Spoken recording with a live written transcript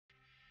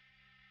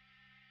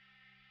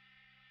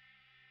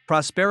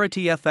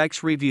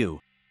ProsperityFX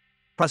Review.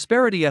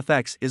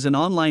 ProsperityFX is an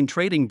online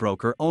trading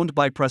broker owned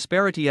by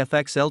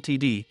ProsperityFX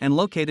Ltd. and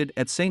located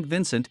at St.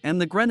 Vincent and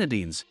the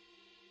Grenadines.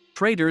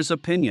 Trader's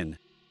opinion.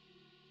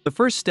 The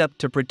first step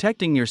to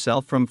protecting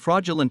yourself from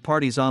fraudulent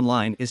parties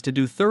online is to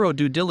do thorough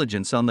due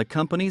diligence on the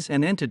companies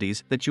and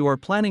entities that you are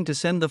planning to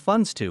send the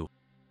funds to.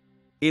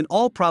 In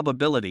all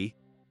probability,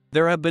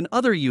 there have been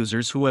other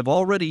users who have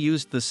already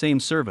used the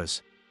same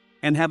service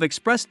and have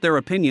expressed their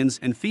opinions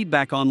and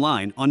feedback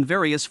online on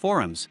various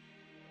forums.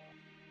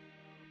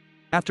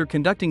 After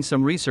conducting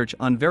some research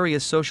on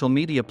various social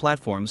media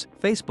platforms,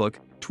 Facebook,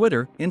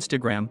 Twitter,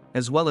 Instagram,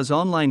 as well as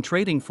online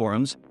trading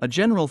forums, a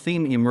general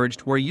theme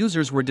emerged where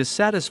users were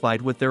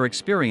dissatisfied with their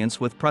experience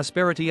with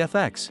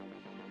ProsperityFX.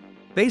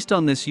 Based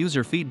on this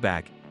user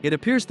feedback, it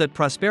appears that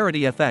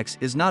ProsperityFX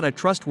is not a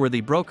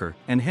trustworthy broker,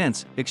 and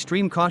hence,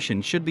 extreme caution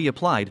should be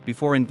applied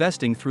before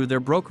investing through their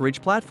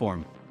brokerage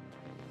platform.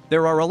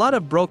 There are a lot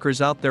of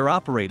brokers out there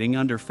operating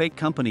under fake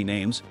company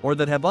names or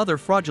that have other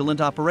fraudulent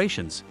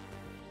operations.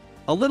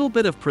 A little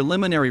bit of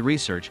preliminary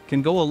research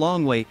can go a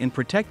long way in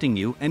protecting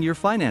you and your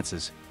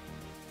finances.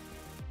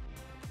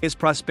 Is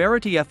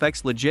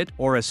ProsperityFX legit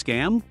or a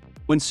scam?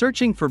 When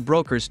searching for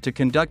brokers to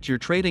conduct your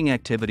trading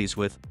activities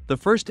with, the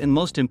first and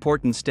most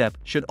important step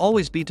should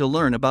always be to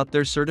learn about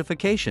their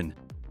certification.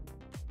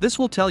 This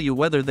will tell you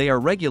whether they are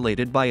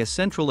regulated by a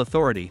central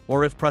authority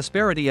or if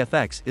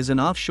ProsperityFX is an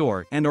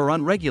offshore and/or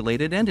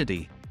unregulated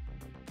entity.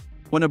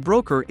 When a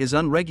broker is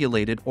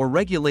unregulated or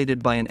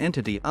regulated by an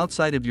entity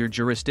outside of your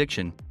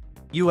jurisdiction,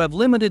 you have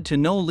limited to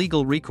no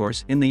legal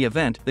recourse in the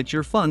event that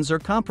your funds are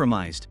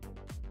compromised.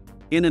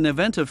 In an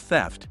event of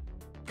theft,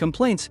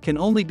 complaints can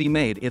only be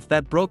made if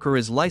that broker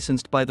is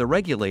licensed by the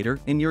regulator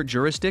in your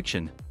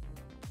jurisdiction.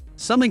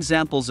 Some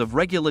examples of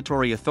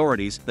regulatory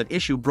authorities that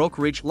issue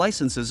brokerage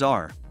licenses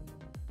are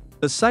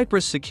the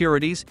Cyprus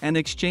Securities and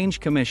Exchange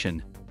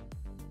Commission,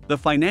 the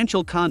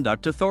Financial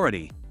Conduct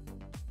Authority,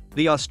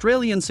 the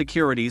Australian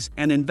Securities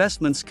and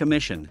Investments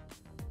Commission.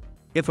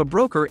 If a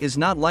broker is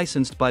not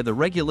licensed by the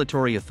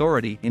regulatory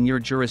authority in your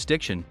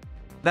jurisdiction,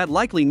 that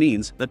likely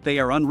means that they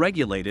are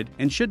unregulated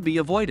and should be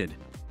avoided.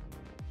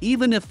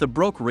 Even if the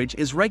brokerage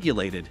is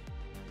regulated,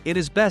 it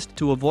is best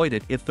to avoid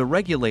it if the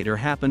regulator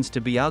happens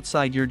to be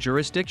outside your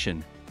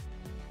jurisdiction.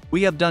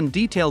 We have done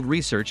detailed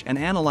research and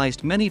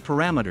analyzed many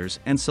parameters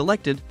and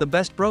selected the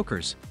best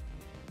brokers.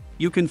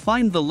 You can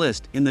find the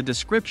list in the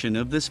description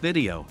of this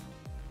video.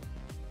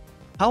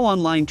 How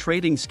online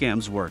trading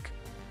scams work.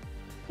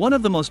 One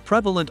of the most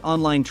prevalent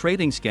online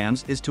trading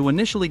scams is to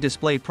initially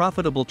display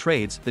profitable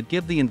trades that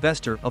give the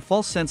investor a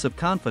false sense of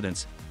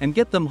confidence and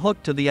get them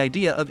hooked to the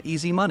idea of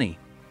easy money.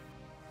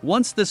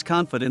 Once this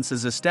confidence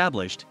is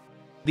established,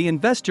 the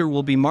investor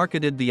will be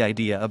marketed the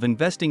idea of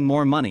investing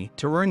more money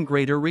to earn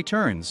greater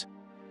returns.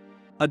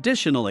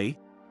 Additionally,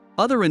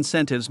 other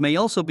incentives may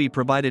also be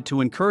provided to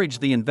encourage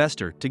the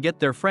investor to get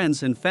their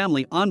friends and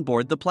family on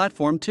board the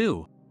platform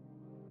too.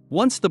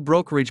 Once the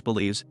brokerage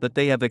believes that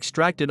they have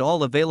extracted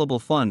all available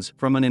funds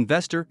from an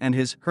investor and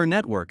his/her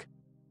network,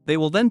 they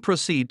will then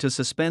proceed to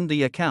suspend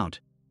the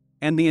account,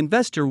 and the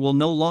investor will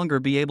no longer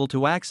be able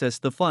to access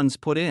the funds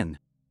put in.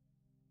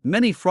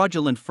 Many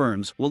fraudulent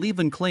firms will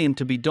even claim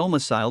to be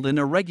domiciled in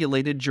a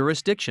regulated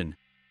jurisdiction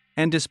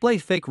and display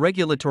fake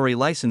regulatory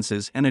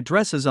licenses and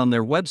addresses on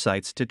their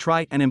websites to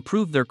try and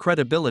improve their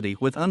credibility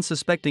with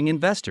unsuspecting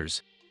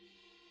investors.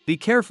 Be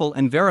careful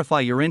and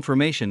verify your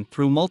information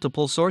through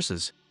multiple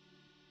sources.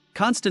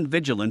 Constant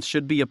vigilance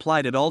should be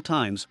applied at all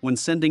times when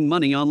sending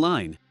money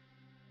online.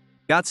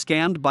 Got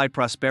scammed by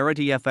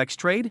ProsperityFX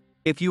trade?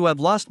 If you have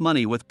lost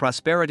money with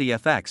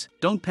ProsperityFX,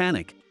 don't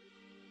panic.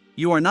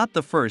 You are not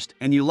the first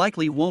and you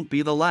likely won't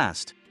be the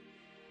last.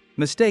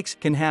 Mistakes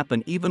can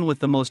happen even with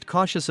the most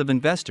cautious of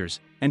investors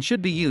and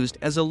should be used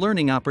as a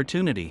learning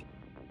opportunity.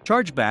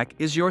 Chargeback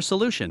is your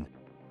solution.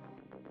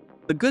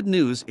 The good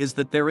news is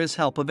that there is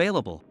help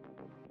available.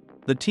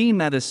 The team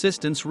at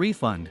Assistance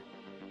Refund,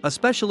 a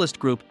specialist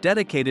group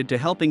dedicated to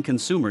helping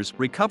consumers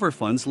recover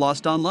funds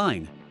lost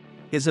online,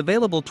 is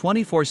available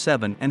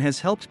 24/7 and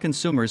has helped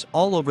consumers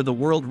all over the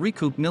world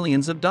recoup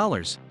millions of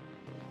dollars.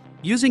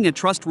 Using a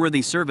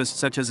trustworthy service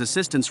such as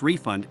Assistance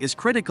Refund is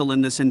critical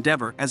in this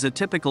endeavor, as a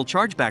typical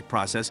chargeback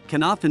process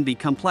can often be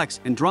complex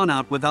and drawn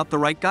out without the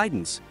right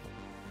guidance.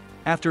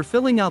 After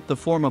filling out the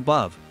form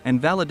above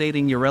and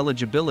validating your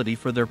eligibility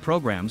for their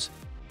programs,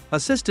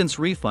 Assistance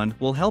Refund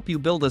will help you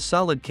build a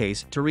solid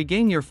case to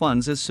regain your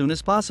funds as soon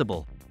as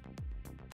possible.